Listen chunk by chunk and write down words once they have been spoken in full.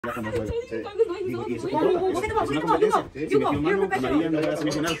Como juego. Digo, y eso es una competencia. Si metió mano, María no era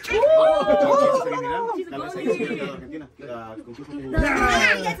semifinal. Tal vez ahí se hubiera quedado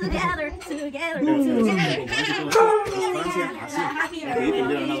Argentina. Francia, así. Ahí te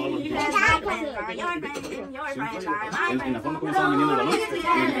hubiera ganado algo. En la forma como estaban vendiendo el balón,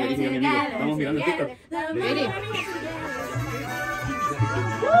 le dije a mi amigo, estamos mirando el TikTok.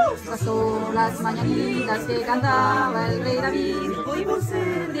 Pasó las mañanitas que cantaba el rey David. Hoy por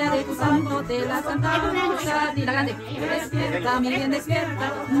ser día de tu santo te las cantamos a ti. La grande. Despierta, mi bien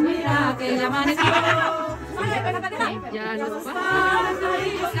despierta. Mira que ya amaneció. Ya los pájaros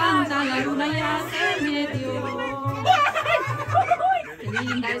cantan, la luna ya se metió. Qué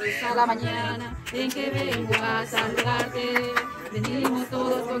linda es la mañana en que vengo a saludarte. Venimos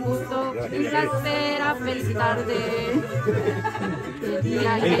todos con gusto y placer a felicitarte. El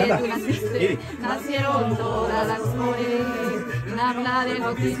día en que tú naciste, nacieron todas las flores. En habla del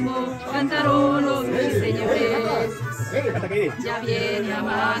bautismo cantaron los ruiseñores. Ya viene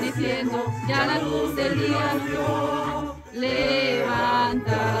amaneciendo, ya la luz del día no. Levántate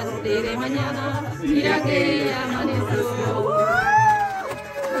de mañana, mira que ya amaneció.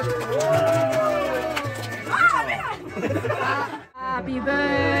 Happy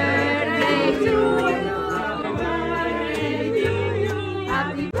birthday to you.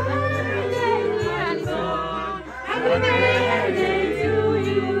 Happy birthday, dear Lord. Happy birthday to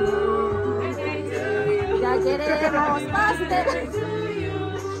you. Ya queremos pastel.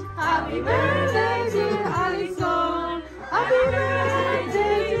 Happy birthday, dear Alison. Happy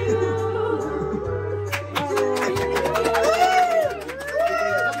birthday to you.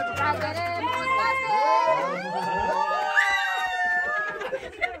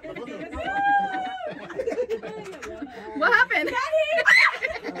 What happened?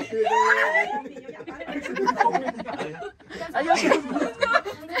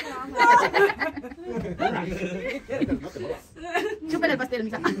 Chúpale el pastel,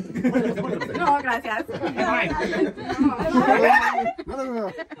 mija. No, gracias.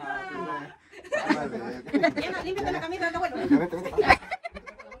 No. Límpiate la camisa, está bueno.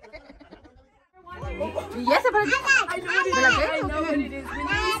 ¿Y ese para ti? ¿De la qué?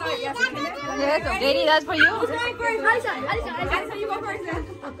 Katie, that's for you. Alisa, you go first.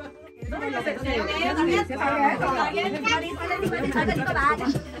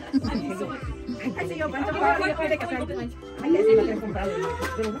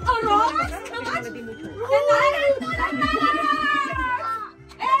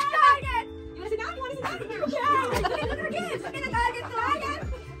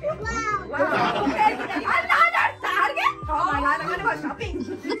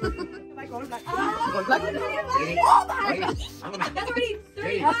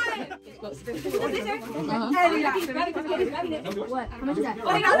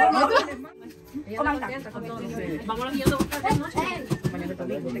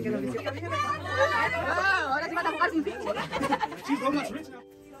 Ahora sí van a jugar sin fin.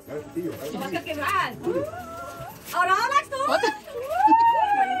 Ahora Max, tú.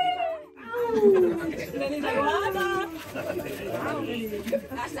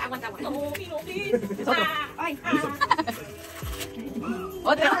 Aguanta.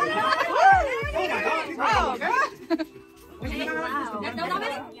 Otra.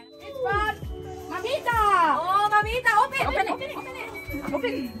 Mamita. Oh, mamita, open it.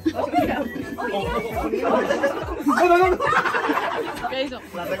 ¿Qué hizo?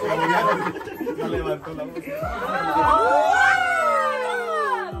 No levantó la voz.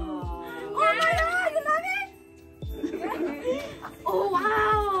 Oh,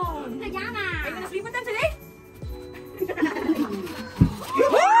 wow! Pajama! Are you gonna sleep with them today?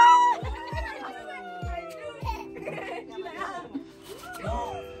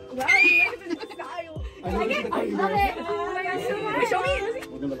 Wow, you like this style. I like it? I love it! Show me!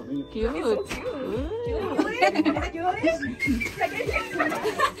 Cute. Cute!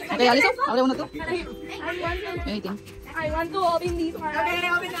 Okay, Alison, abre uno tú. Anything. I want to open these ones. Okay,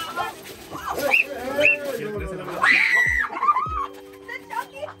 open that one. That's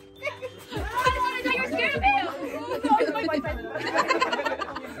Chucky! Oh, you're scared of him! No, it's my boyfriend.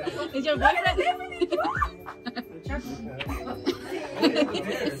 It's your boyfriend?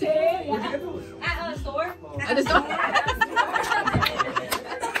 At a store? At the store?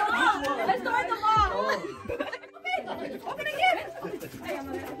 Let's start the mall! Open again! Open!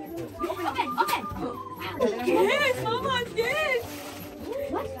 Yes, Mama, yes!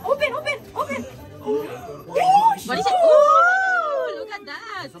 What? Open! What is it? Oh, look at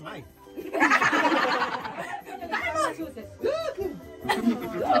that! Eso es mine.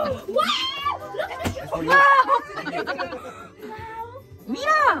 Wow! Look at this! Wow!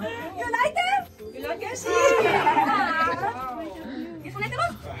 mira. You like it? You like it? Sí. ¿Quieres ponértelo?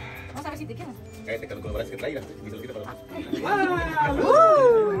 Vamos a ver si te quedas. Cállate, que lo que traigas. Y se lo quita para los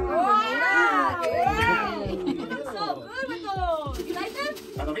So good with those. You like them?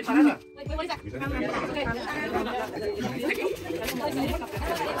 ¡A dormir, parada! Wait, what is that?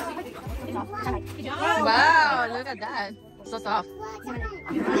 Wow, look at that. So soft.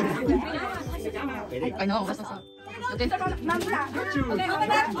 I know, that's so soft. Okay. Okay,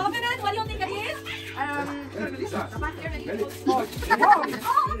 open it. Open it. What do you think it is?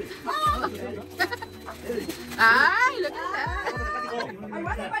 Ay, look at that. I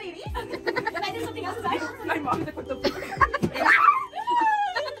wonder what it is. Can I do something else inside? My mom is like, what the fuck?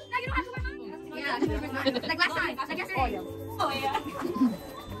 Like last time, like yesterday. Oh yeah.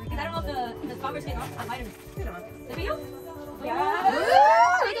 Because I don't know if the Converse came off on vitamins. The video? Yeah. Ooh,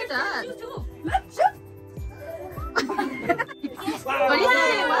 look at that. Shoes too. What is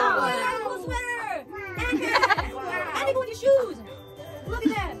it? Wow. Cool sweater. And they go with your shoes. Look at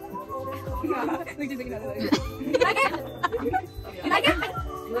them. You like it? You like it?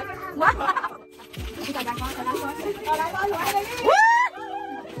 Wow.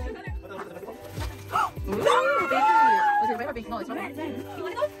 Ooh, baby. Was it red or pink? No, it's red. You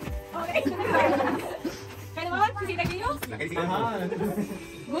want those? Okay. Try them on. See the video?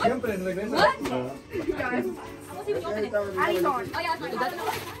 Good? Siempre se regresa. Good? Guys. We'll see what you open it. Ali's on. Oh yeah, that's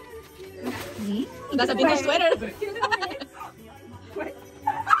mine. That's a vintage sweater.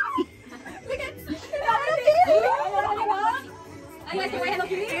 Look at I guys can wear Hello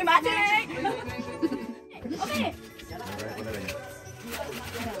Kitty. Imagine. Okay.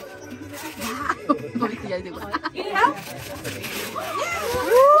 No viste ya, digo. You need help?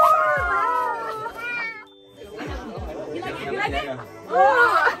 You like it? You like it?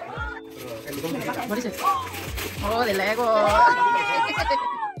 What is it? Oh, the Lego.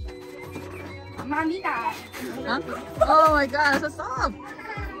 Mamita. Huh? Oh my god, so soft.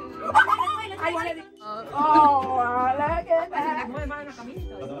 I wanted it. Oh. Oh, look at that.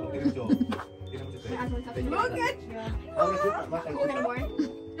 Look at cool anymore.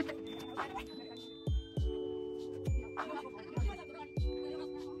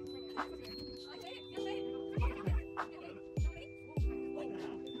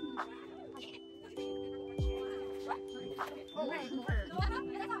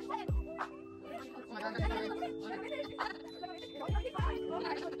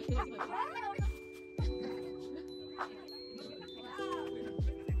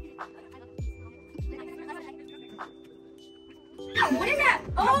 What is that?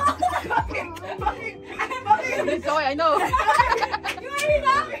 Oh! They saw it, I know. You already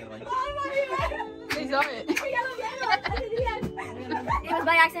know? They saw it. It was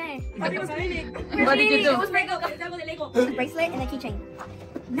by accident. It was cleaning. What did you do? It was Lego. Algo de Lego. Bracelet and a keychain.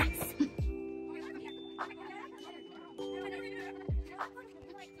 Nice.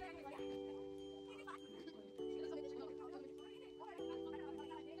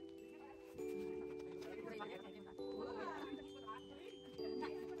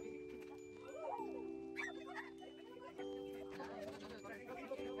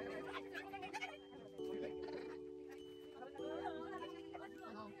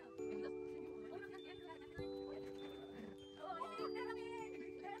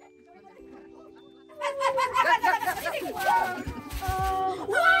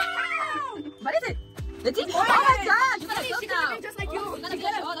 What is it? The teeth? Oh my gosh, you gotta cook now. Just like you. Oh, that's the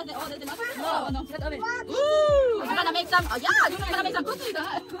last one? No, no. Ooh, you're gonna make some, oh yeah, you're gonna make some cookies,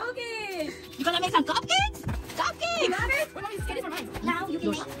 huh? Cookies. You're gonna make some cupcakes? Cupcakes! You love it? We're going to get it for mine. Now you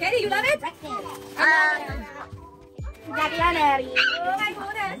can. Katie, you love it? Gaglianeri. Oh my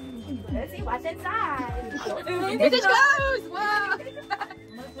goodness. Let's see what's inside. Vintage clothes! Wow!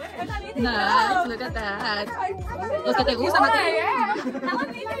 Nice, look at that. Los que te gustan a ti. Yeah. That one's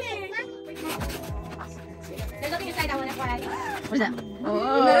amazing. There's nothing inside that one, FYI. What is that? Oh,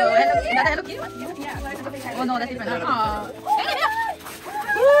 is that Hello Kitty one? Yeah. Oh no, that's different. Oh. Hey, mira!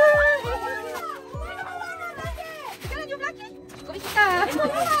 Look at your blanket. Cobijita.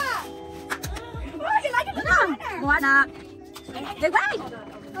 Oh, you like it? Moana. Hey, wait!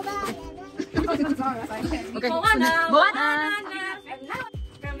 Okay. Moana. Moana.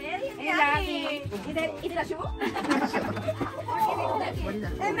 Is it a shoe? What is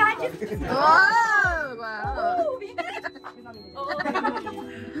that? Imagine. Oh, wow.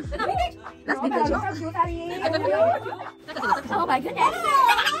 That's vintage, no? Oh my goodness.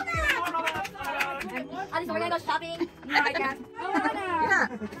 Alice, we're gonna go shopping. No, I can't.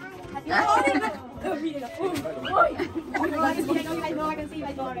 Yeah. I can see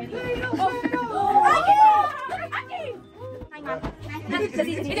my door already.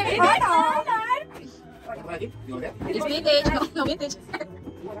 It's vintage. No vintage.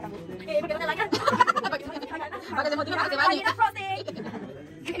 Para que se motive, para que se bañe.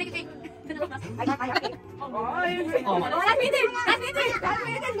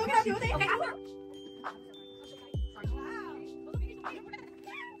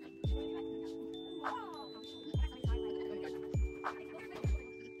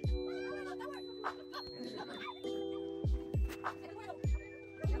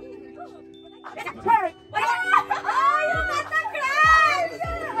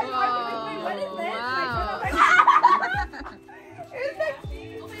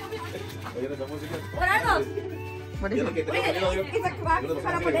 What is it?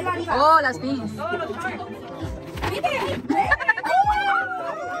 Oh, las pins.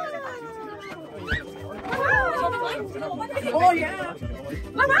 Oh yeah.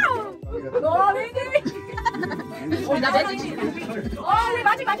 Wow. Oh, baby. Oh, magic. Oh, yeah,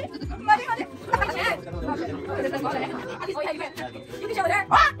 you can show it there.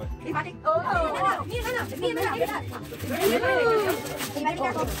 Ah! It's magic. Oh, me and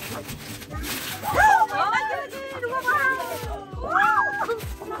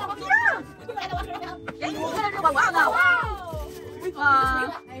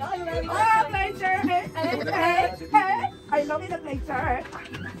I love it, later.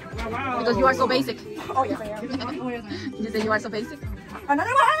 Because you are so basic. Oh, yes, I am. You say you are so basic.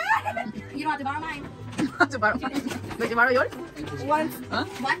 Another one! You don't have to borrow mine. To borrow. Wait, you borrow yours? Once. Huh?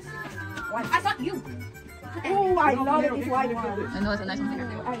 Once. I thought you. Oh, I love it, this white one. I know it's a nice one.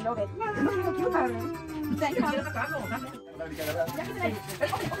 I love it. Look at the cute one. Thank you.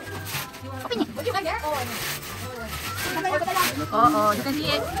 What you got there? Oh, you can see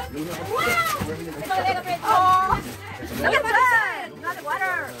it. Oh, look at that! Not the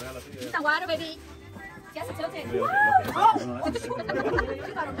water. It's the water, baby. Yes, it's tilted. Oh, that's cool.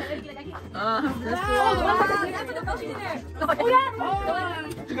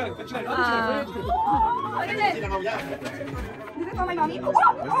 This is for my mommy. Oh,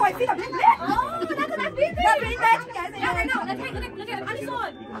 I see the big lip. Oh, that's a nice big lip. Yes, I know. Let's take look at Alison.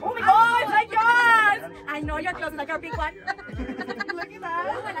 Oh my God. I know your clothes like a big one. Look at that.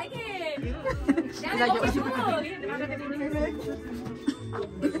 Oh, I like it. Yeah, Like it's it. so cute. Oh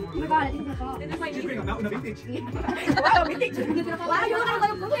my God, this is my new. Wow, vintage. Wow, you look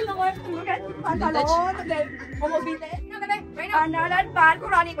like a Brooklyn lover. Look at pantalon. Almost vintage. No, baby, right now. Another bad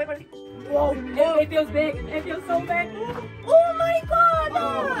running. Wait. Whoa, it feels big. It feels so big. Oh my God!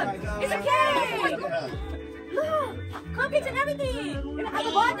 It's a cake! Look! Cupcakes and everything! And at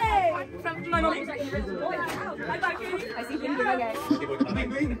the birthday! From my mom. I buy cake. I see vintage again.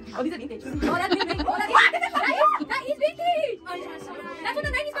 Oh, these are vintage. Oh, that's vintage. Oh, that is vintage! That's what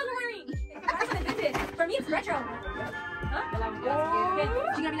the 90s girls were wearing. That's what it's vintage. For me, it's retro. Huh?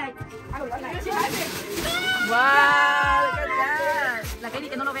 She's gonna be like, I would love that. She has it. Wow, look at that. La Kelly,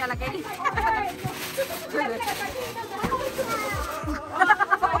 que no lo vea la Kelly.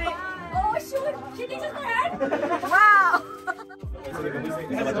 Oh, shoot! She thinks it's her. Wow.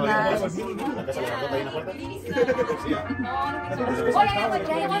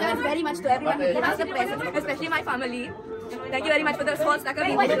 Thanks very much to everyone who gave us the present, especially my family. Thank you very much for the whole stack of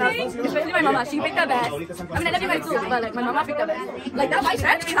vintage, especially my mama. She picked the best. I mean, I love you guys too, but like my mama picked the best. Like that white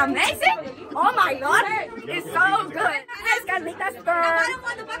shirt is amazing. Oh my God, it's so good. Let's get latest skirt.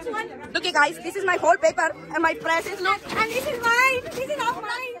 Look, you guys, this is my whole paper and my presents. Look, and this is mine. This is not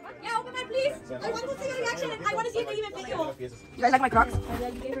mine. Yeah, open mine, please. I want to see your reaction, and I want to see if they even fit you. You guys like my Crocs?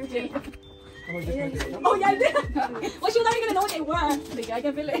 Oh yeah, I did. Well, she was not even gonna know what they were. Like, I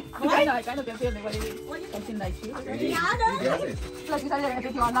can feel it. Right? I kind of can feel it. What it is? Something like shoes. Yeah, like you said,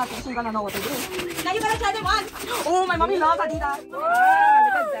 if you are not, she's gonna know what to do. Now you gotta try them on. Oh, my mommy loves Adidas. Wow,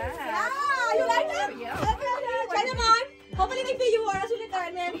 look at that. Yeah, you like them? Yeah. Try them on. Hopefully they fit you, or else you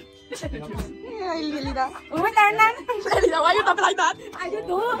return them. Ay, Lilita. Return them. Lilita, why you talk like that? I do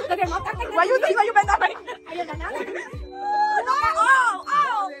too. Why you bend that way? Ayun na na.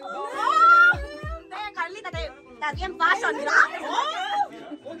 Carlita, that's bien fashion, mira. Oh!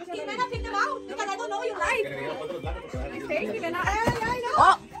 You better pick them out because I don't know what you like. Thank you, I know.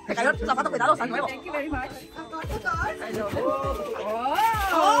 Oh, te cayó tu zapato, cuidado, está nuevo. Thank you very much. Oh,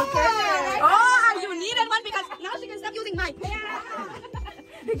 okay. Oh, and you needed one because now she can stop using mine.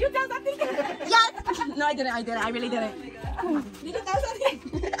 Did you tell something? Yes. No, I didn't. I really didn't. Did you tell something?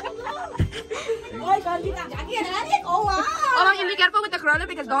 Oh, Carlita. Oh, wow. Oh, and be careful with the curler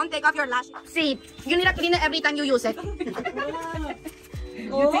because don't take off your lashes. See, you need to clean it every time you use it. You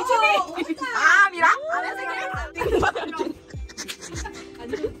teaching me? Ah, mira. A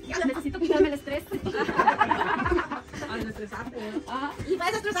ver, ya necesito quitarme el estrés. Y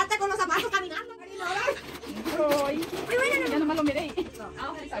puedes estresarte con los zapatos caminando. Ya nomás lo miré.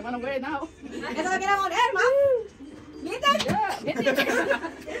 I wanna wear it now. Eso lo quiere poner, mam. ¿Viste?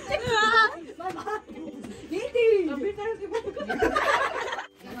 ¿Viste?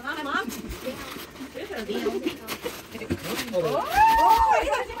 Mam.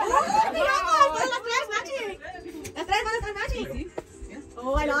 Las tres van a estar matching.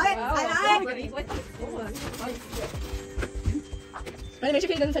 Oh, I love it. Make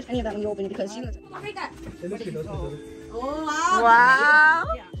sure he doesn't touch any of that when you open it because she looks. Oh, wow. Wow.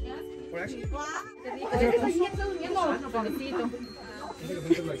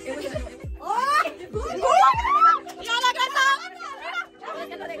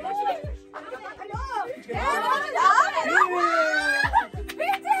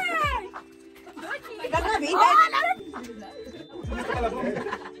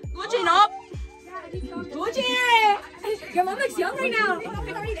 Gucci, no? Gucci! Your mom looks young right now. It's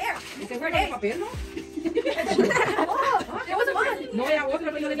already there. It's her day. No era otro,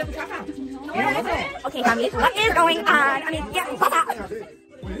 pero yo le di a tu caja. Okay, Tommy, what is going on? I mean, yeah, stop. I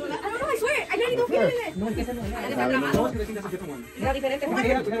don't know, I swear. I didn't even feel it. No, es que ese no era. Era diferente.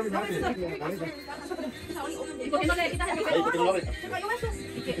 ¿Y por qué no le quitas el pelo?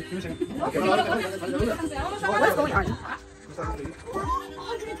 What's going on?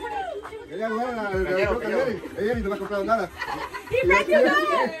 Ella ni te va a comprar nada. He pranked you,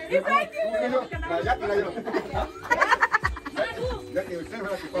 guys! He pranked you! La Jackie la llevó. Jackie, usted fue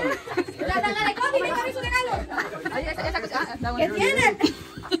la culpable. La de Comi, venga, mi su regalo. Esa cosa. ¿Qué tiene?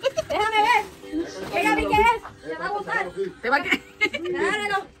 Déjame ver. Que ya vi qué es. Te va a gustar. ¿Te va a qué?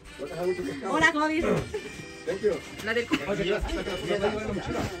 Dárelo. Hola, Comi. Thank you. La del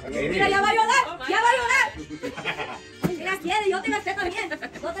Mira, ya va a llorar. Ya va a llorar. Mira, quiere, yo te gasté también.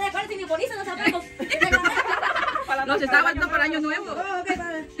 No te descuentes ni policía los zapatos. Los está guardando para año nuevo. Oh, ok,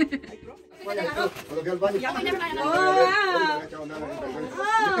 vale. Cuando fui al baño.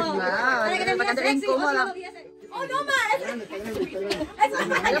 Para que te incómoda. Oh, no, ma.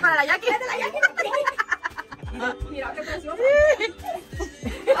 Algo para la Jackie. Es de la Jackie. Mira, qué precioso.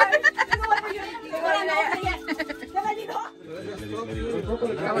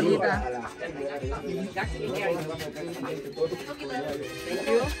 Está bonita.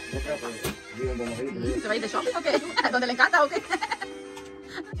 ¿Se va a ir de shopping o qué? ¿Dónde le encanta o qué?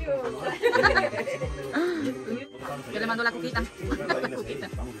 Yo le mando la cuquita. La cuquita.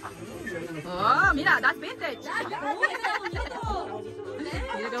 Oh, mira, that's vintage.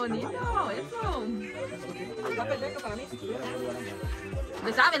 Mira qué bonito, eso. Está perfecto para mí.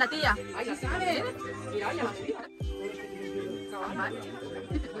 ¿Le sabe la tía? Ay, ya sabe. Mira, ya la tía.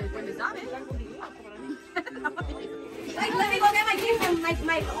 Pues le sabe. Like, let me go get my gift from my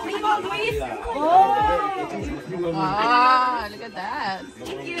primo Luis. Oh! Wow, look at that.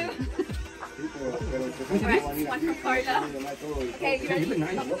 Thank you. Alright, one from Carla. Okay, you ready?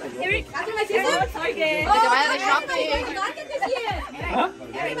 Here, after my sister. Target. Que vaya de shopping. Target this year.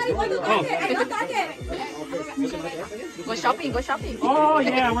 Everybody wants to Target. I love Target. Go shopping, go shopping. Oh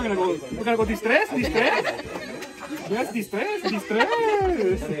yeah, we're gonna go distress. Yes, distress.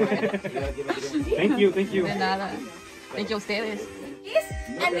 Thank you. De nada. Thank you a ustedes. This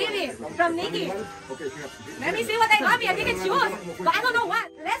and Vivi from Nikki. Let me see what they got me. I think it's shoes, but I don't know what.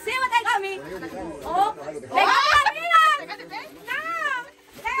 Let's see what they got me. Oh, they got me Adidas. No,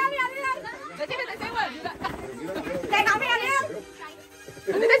 they got me Adidas. They got me Adidas.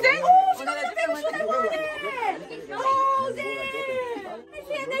 Oh, she got the same shoes I wanted. Oh, damn.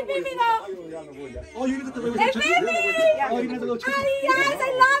 They beat me though. Oh, you need to They beat me. Adidas, I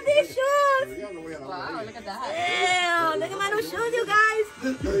love these shoes. Wow, look at that. Damn, look at my new shoes, you guys.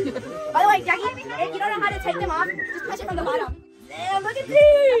 By the way, Jackie, if you don't know how to take them off, just touch it from the bottom. Damn, look at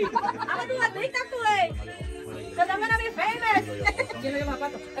these. I'm gonna do a TikTok today. Because I'm gonna be famous. ¿Quién le dio los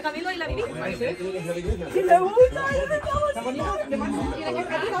zapatos? ¿A Camilo y la Vivi? Si le gusta, está bonito.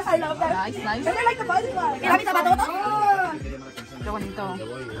 I love that. Nice, nice. They're like the buzzy ones. Mira mis zapatotos. Qué bonito.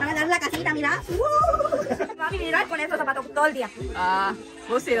 Van a dar la casita, mira. Va a vivir con estos zapatos todo el día. Ah,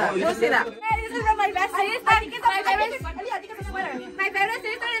 lúcida. Hey, this is from my best sister. I think it's my favorite sweater. My favorite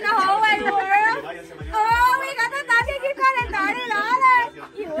sister in the whole wide world. Oh, we got the Target gift card at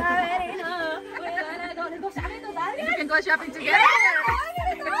 $30. You already know. We're gonna go shopping to Target. You can go shopping together.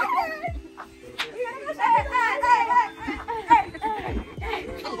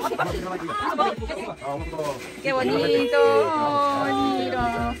 Qué bonito.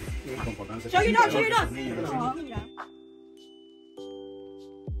 Show your dog.